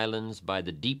human islands by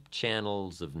the deep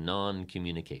channels of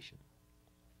non-communication.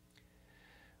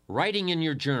 Writing in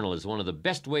your journal is one of the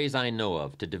best ways I know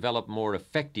of to develop more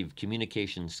effective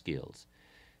communication skills.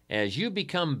 As you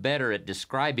become better at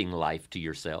describing life to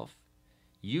yourself,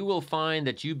 you will find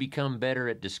that you become better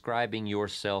at describing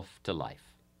yourself to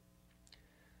life.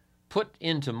 Put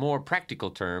into more practical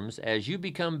terms, as you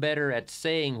become better at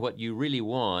saying what you really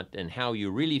want and how you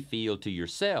really feel to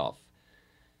yourself,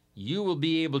 you will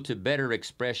be able to better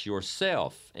express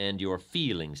yourself and your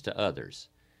feelings to others,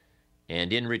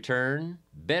 and in return,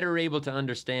 better able to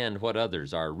understand what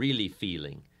others are really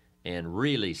feeling and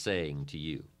really saying to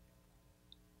you.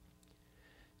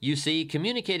 You see,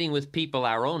 communicating with people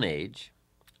our own age,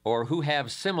 or who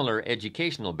have similar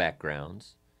educational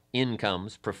backgrounds,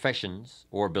 incomes, professions,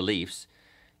 or beliefs,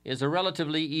 is a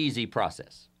relatively easy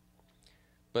process.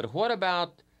 But what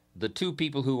about the two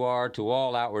people who are, to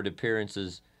all outward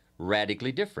appearances,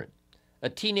 radically different? A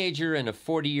teenager and a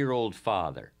 40-year-old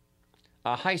father,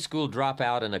 a high school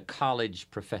dropout and a college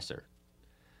professor,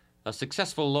 a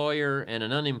successful lawyer and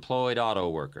an unemployed auto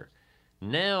worker.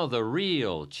 Now the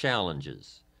real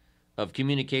challenges of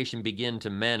communication begin to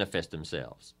manifest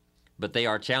themselves, but they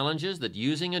are challenges that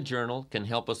using a journal can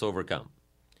help us overcome.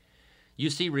 You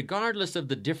see, regardless of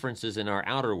the differences in our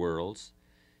outer worlds,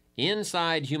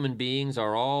 inside human beings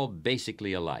are all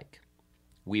basically alike.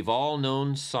 We've all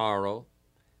known sorrow,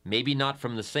 maybe not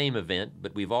from the same event,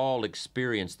 but we've all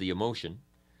experienced the emotion.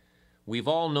 We've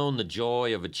all known the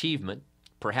joy of achievement,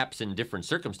 perhaps in different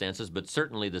circumstances, but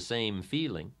certainly the same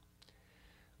feeling.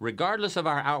 Regardless of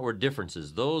our outward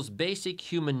differences, those basic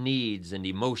human needs and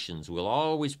emotions will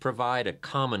always provide a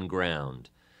common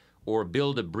ground or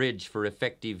build a bridge for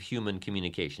effective human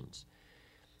communications.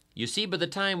 You see, by the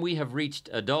time we have reached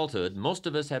adulthood, most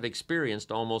of us have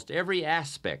experienced almost every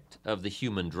aspect of the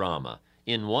human drama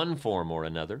in one form or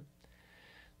another.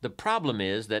 The problem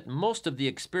is that most of the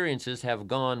experiences have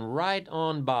gone right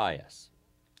on by us.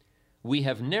 We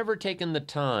have never taken the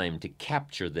time to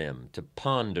capture them, to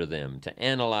ponder them, to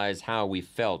analyze how we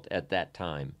felt at that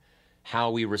time, how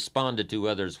we responded to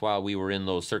others while we were in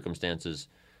those circumstances,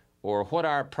 or what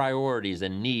our priorities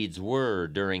and needs were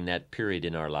during that period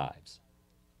in our lives.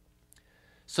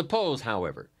 Suppose,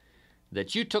 however,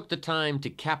 that you took the time to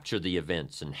capture the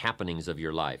events and happenings of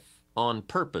your life on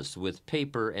purpose with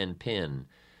paper and pen,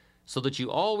 so that you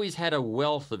always had a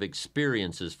wealth of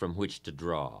experiences from which to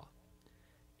draw.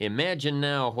 Imagine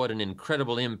now what an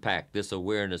incredible impact this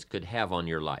awareness could have on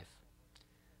your life,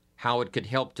 how it could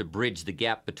help to bridge the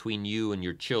gap between you and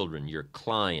your children, your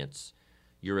clients,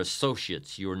 your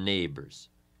associates, your neighbors.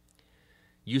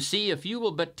 You see, if you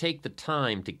will but take the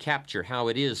time to capture how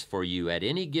it is for you at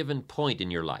any given point in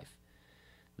your life,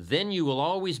 then you will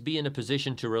always be in a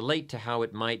position to relate to how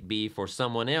it might be for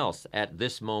someone else at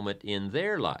this moment in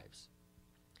their lives.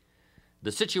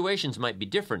 The situations might be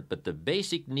different, but the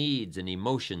basic needs and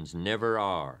emotions never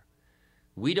are.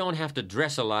 We don't have to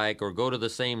dress alike or go to the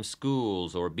same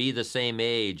schools or be the same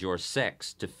age or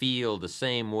sex to feel the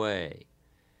same way.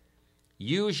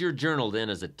 Use your journal then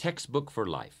as a textbook for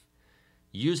life.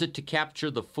 Use it to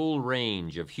capture the full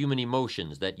range of human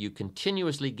emotions that you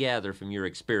continuously gather from your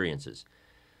experiences.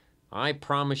 I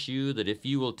promise you that if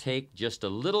you will take just a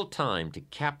little time to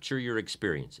capture your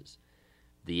experiences,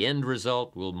 the end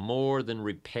result will more than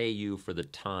repay you for the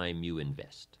time you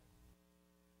invest.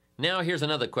 Now here's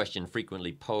another question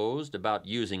frequently posed about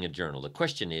using a journal. The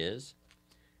question is,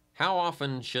 how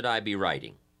often should I be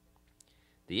writing?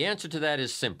 The answer to that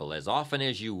is simple: as often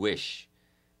as you wish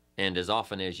and as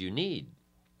often as you need.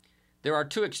 There are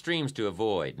two extremes to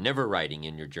avoid: never writing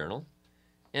in your journal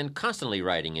and constantly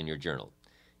writing in your journal.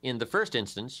 In the first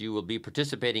instance, you will be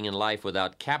participating in life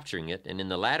without capturing it, and in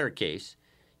the latter case,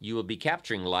 you will be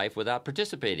capturing life without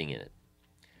participating in it.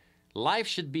 Life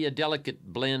should be a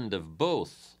delicate blend of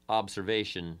both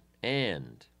observation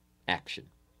and action.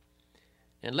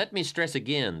 And let me stress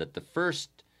again that the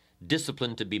first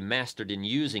discipline to be mastered in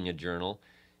using a journal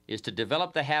is to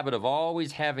develop the habit of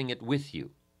always having it with you.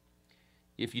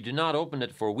 If you do not open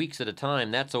it for weeks at a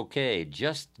time, that's okay.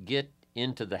 Just get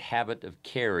into the habit of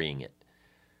carrying it.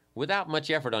 Without much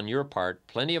effort on your part,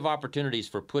 plenty of opportunities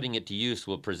for putting it to use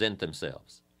will present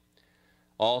themselves.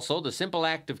 Also, the simple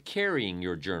act of carrying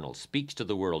your journal speaks to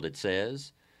the world. It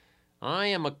says, I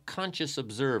am a conscious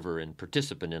observer and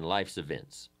participant in life's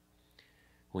events.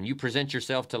 When you present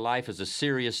yourself to life as a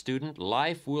serious student,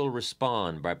 life will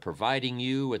respond by providing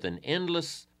you with an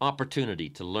endless opportunity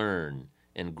to learn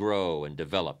and grow and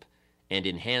develop and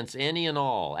enhance any and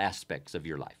all aspects of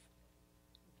your life.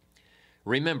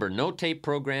 Remember, no tape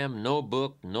program, no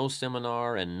book, no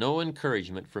seminar, and no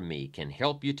encouragement from me can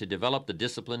help you to develop the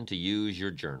discipline to use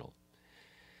your journal.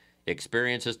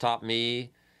 Experience has taught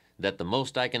me that the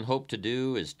most I can hope to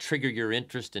do is trigger your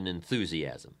interest and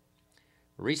enthusiasm.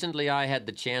 Recently, I had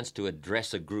the chance to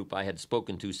address a group I had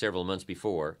spoken to several months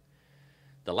before.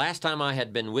 The last time I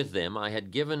had been with them, I had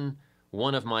given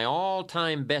one of my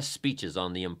all-time best speeches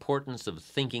on the importance of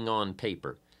thinking on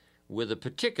paper, with a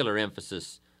particular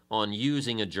emphasis on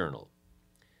using a journal.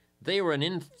 They were an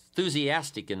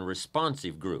enthusiastic and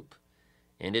responsive group,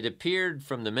 and it appeared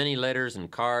from the many letters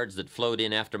and cards that flowed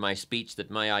in after my speech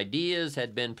that my ideas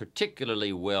had been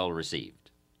particularly well received.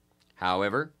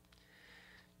 However,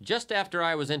 just after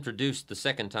I was introduced the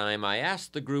second time, I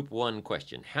asked the group one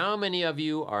question: how many of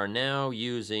you are now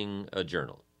using a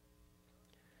journal?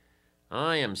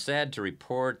 I am sad to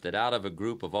report that out of a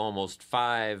group of almost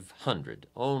 500,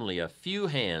 only a few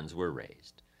hands were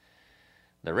raised.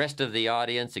 The rest of the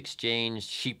audience exchanged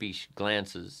sheepish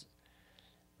glances,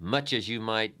 much as you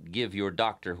might give your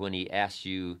doctor when he asks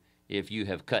you if you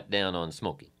have cut down on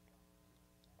smoking.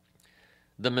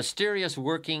 The mysterious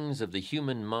workings of the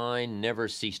human mind never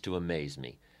cease to amaze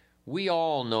me. We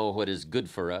all know what is good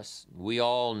for us. We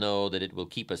all know that it will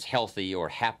keep us healthy or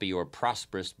happy or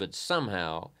prosperous, but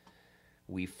somehow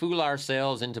we fool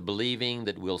ourselves into believing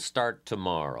that we'll start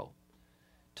tomorrow.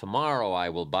 Tomorrow I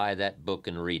will buy that book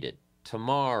and read it.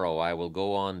 Tomorrow I will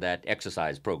go on that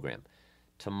exercise program.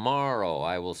 Tomorrow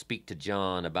I will speak to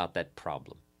John about that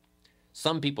problem.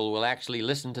 Some people will actually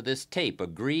listen to this tape,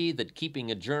 agree that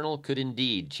keeping a journal could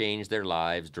indeed change their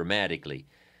lives dramatically,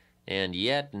 and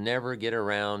yet never get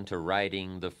around to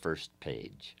writing the first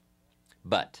page.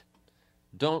 But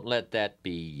don't let that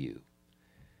be you.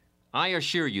 I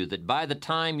assure you that by the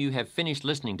time you have finished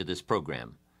listening to this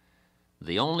program,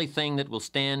 the only thing that will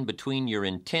stand between your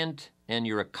intent and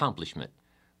your accomplishment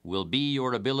will be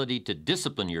your ability to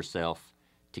discipline yourself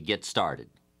to get started.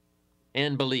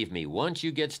 And believe me, once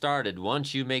you get started,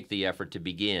 once you make the effort to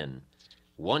begin,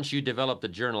 once you develop the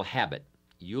journal habit,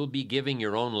 you'll be giving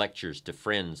your own lectures to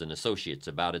friends and associates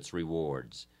about its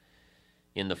rewards.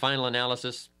 In the final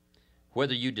analysis,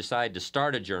 whether you decide to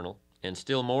start a journal, and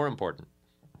still more important,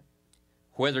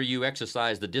 whether you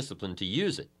exercise the discipline to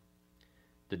use it,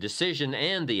 the decision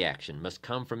and the action must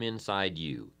come from inside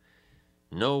you.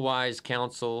 No wise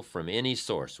counsel from any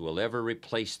source will ever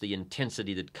replace the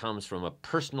intensity that comes from a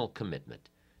personal commitment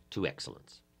to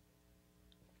excellence.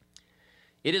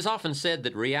 It is often said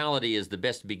that reality is the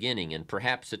best beginning, and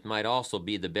perhaps it might also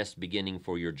be the best beginning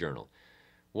for your journal.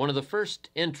 One of the first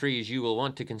entries you will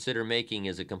want to consider making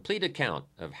is a complete account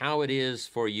of how it is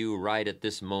for you right at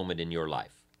this moment in your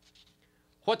life.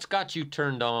 What's got you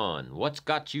turned on? What's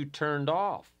got you turned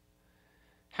off?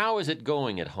 How is it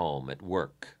going at home, at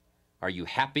work? Are you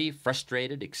happy,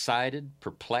 frustrated, excited,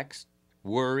 perplexed,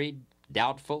 worried,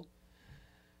 doubtful,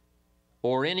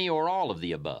 or any or all of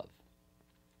the above?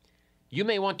 You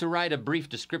may want to write a brief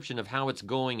description of how it's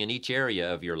going in each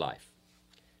area of your life,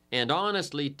 and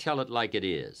honestly tell it like it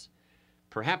is.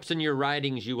 Perhaps in your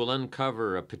writings you will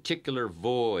uncover a particular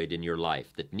void in your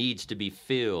life that needs to be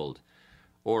filled,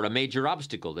 or a major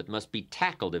obstacle that must be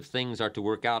tackled if things are to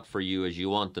work out for you as you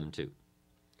want them to.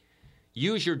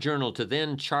 Use your journal to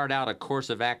then chart out a course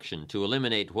of action to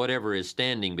eliminate whatever is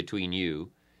standing between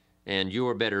you and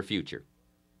your better future.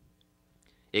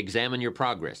 Examine your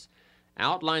progress.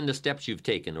 Outline the steps you've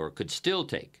taken or could still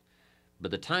take. By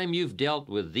the time you've dealt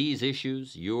with these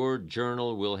issues, your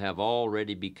journal will have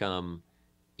already become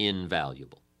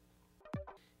invaluable.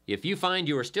 If you find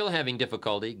you are still having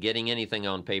difficulty getting anything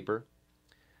on paper,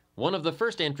 one of the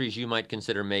first entries you might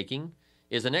consider making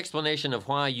is an explanation of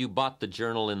why you bought the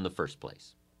journal in the first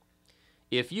place.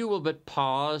 If you will but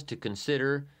pause to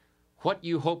consider what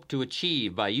you hope to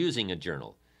achieve by using a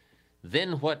journal,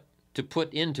 then what to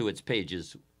put into its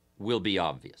pages will be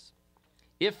obvious.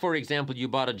 If, for example, you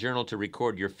bought a journal to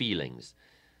record your feelings,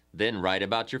 then write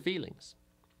about your feelings.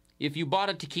 If you bought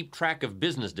it to keep track of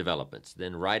business developments,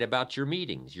 then write about your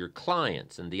meetings, your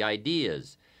clients, and the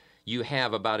ideas you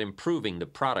have about improving the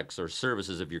products or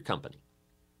services of your company.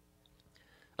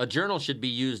 A journal should be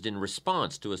used in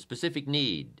response to a specific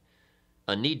need,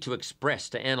 a need to express,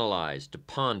 to analyze, to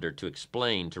ponder, to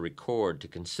explain, to record, to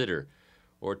consider,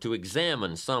 or to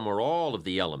examine some or all of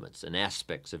the elements and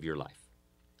aspects of your life.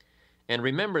 And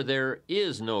remember, there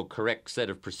is no correct set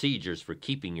of procedures for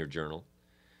keeping your journal.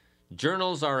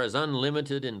 Journals are as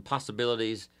unlimited in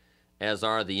possibilities as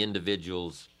are the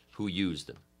individuals who use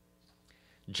them.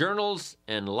 Journals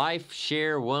and life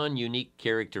share one unique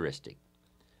characteristic.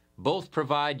 Both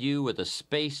provide you with a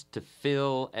space to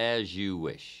fill as you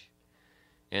wish.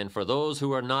 And for those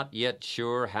who are not yet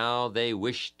sure how they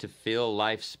wish to fill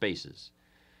life's spaces,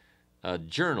 a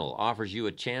journal offers you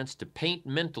a chance to paint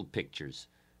mental pictures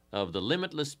of the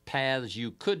limitless paths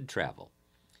you could travel.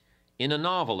 In a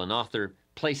novel, an author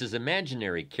places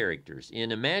imaginary characters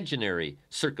in imaginary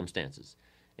circumstances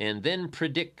and then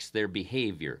predicts their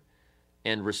behavior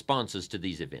and responses to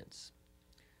these events.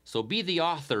 So be the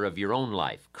author of your own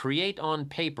life. Create on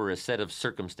paper a set of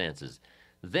circumstances,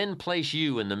 then place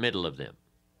you in the middle of them.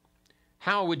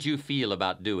 How would you feel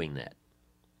about doing that?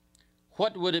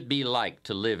 What would it be like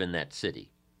to live in that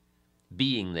city?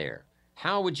 Being there,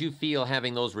 how would you feel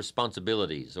having those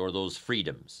responsibilities or those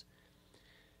freedoms?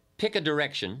 Pick a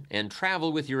direction and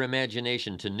travel with your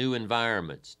imagination to new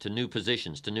environments, to new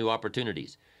positions, to new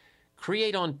opportunities.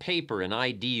 Create on paper an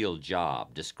ideal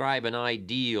job, describe an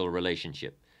ideal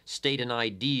relationship, state an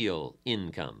ideal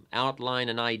income, outline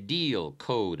an ideal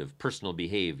code of personal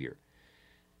behavior,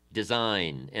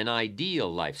 design an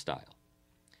ideal lifestyle.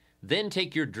 Then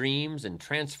take your dreams and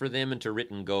transfer them into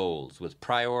written goals with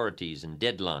priorities and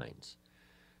deadlines.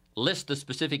 List the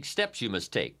specific steps you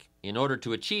must take in order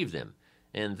to achieve them,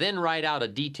 and then write out a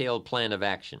detailed plan of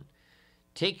action.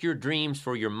 Take your dreams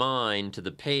for your mind to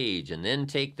the page, and then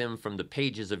take them from the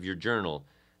pages of your journal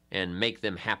and make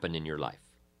them happen in your life.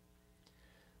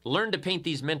 Learn to paint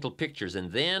these mental pictures,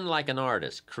 and then, like an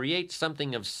artist, create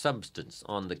something of substance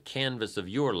on the canvas of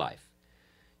your life,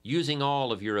 using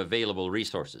all of your available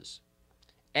resources.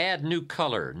 Add new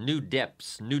color, new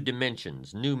depths, new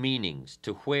dimensions, new meanings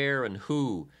to where and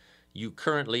who you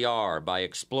currently are by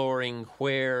exploring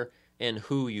where and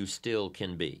who you still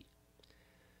can be.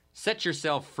 Set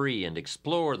yourself free and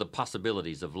explore the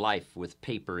possibilities of life with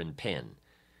paper and pen.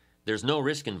 There's no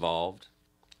risk involved.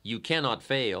 You cannot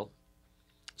fail.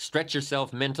 Stretch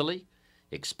yourself mentally,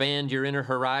 expand your inner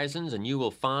horizons, and you will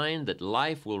find that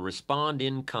life will respond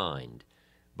in kind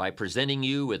by presenting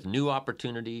you with new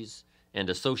opportunities and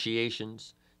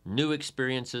associations, new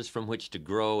experiences from which to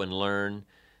grow and learn,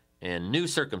 and new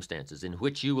circumstances in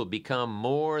which you will become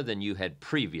more than you had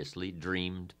previously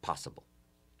dreamed possible.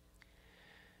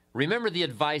 Remember the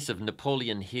advice of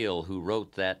Napoleon Hill, who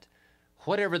wrote that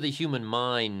whatever the human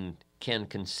mind can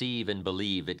conceive and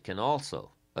believe, it can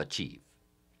also achieve.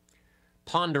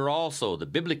 Ponder also the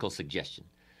biblical suggestion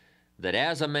that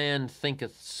as a man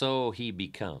thinketh, so he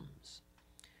becomes.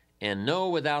 And know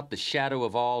without the shadow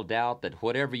of all doubt that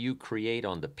whatever you create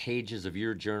on the pages of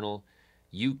your journal,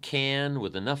 you can,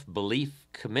 with enough belief,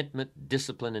 commitment,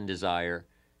 discipline, and desire,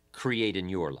 create in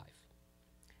your life.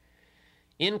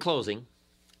 In closing,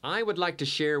 I would like to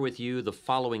share with you the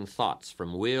following thoughts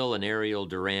from Will and Ariel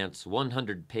Durant's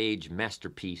 100-page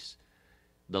masterpiece,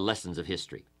 The Lessons of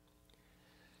History.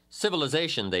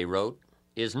 Civilization, they wrote,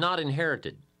 is not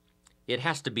inherited. It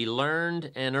has to be learned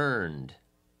and earned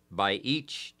by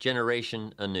each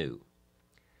generation anew.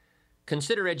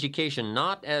 Consider education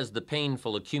not as the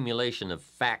painful accumulation of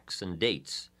facts and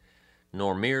dates,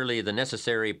 nor merely the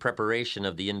necessary preparation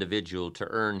of the individual to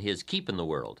earn his keep in the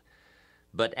world,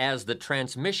 but as the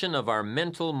transmission of our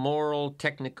mental, moral,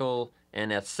 technical,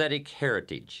 and aesthetic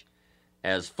heritage,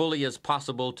 as fully as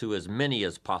possible to as many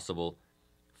as possible,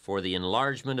 for the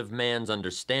enlargement of man's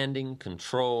understanding,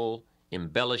 control,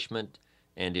 embellishment,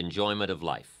 and enjoyment of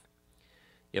life.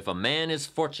 If a man is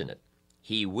fortunate,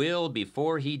 he will,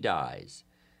 before he dies,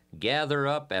 gather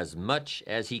up as much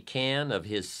as he can of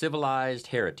his civilized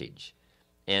heritage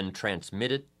and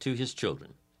transmit it to his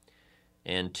children.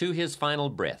 And to his final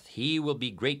breath, he will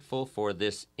be grateful for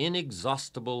this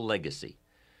inexhaustible legacy,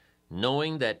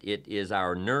 knowing that it is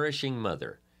our nourishing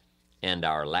mother and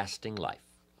our lasting life.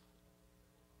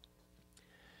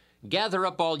 Gather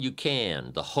up all you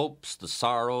can, the hopes, the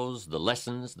sorrows, the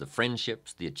lessons, the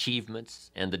friendships, the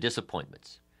achievements, and the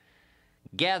disappointments.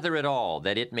 Gather it all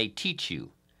that it may teach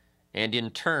you, and in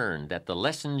turn that the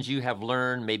lessons you have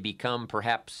learned may become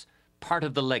perhaps part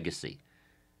of the legacy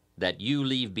that you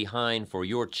leave behind for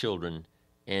your children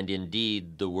and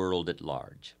indeed the world at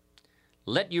large.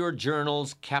 Let your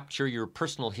journals capture your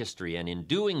personal history, and in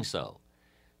doing so,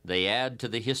 they add to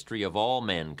the history of all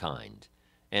mankind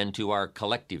and to our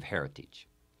collective heritage.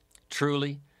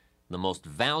 Truly, the most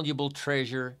valuable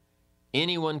treasure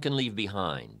anyone can leave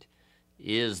behind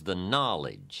is the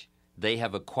knowledge they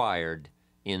have acquired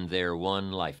in their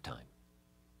one lifetime.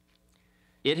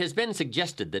 It has been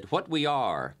suggested that what we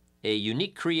are, a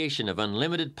unique creation of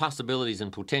unlimited possibilities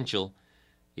and potential,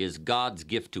 is God's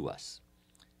gift to us,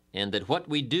 and that what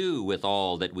we do with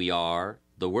all that we are,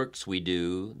 the works we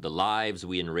do, the lives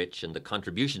we enrich, and the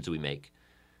contributions we make,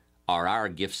 are our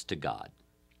gifts to God.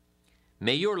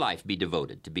 May your life be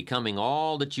devoted to becoming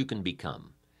all that you can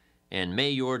become, and may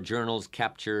your journals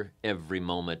capture every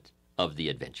moment of the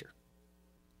adventure.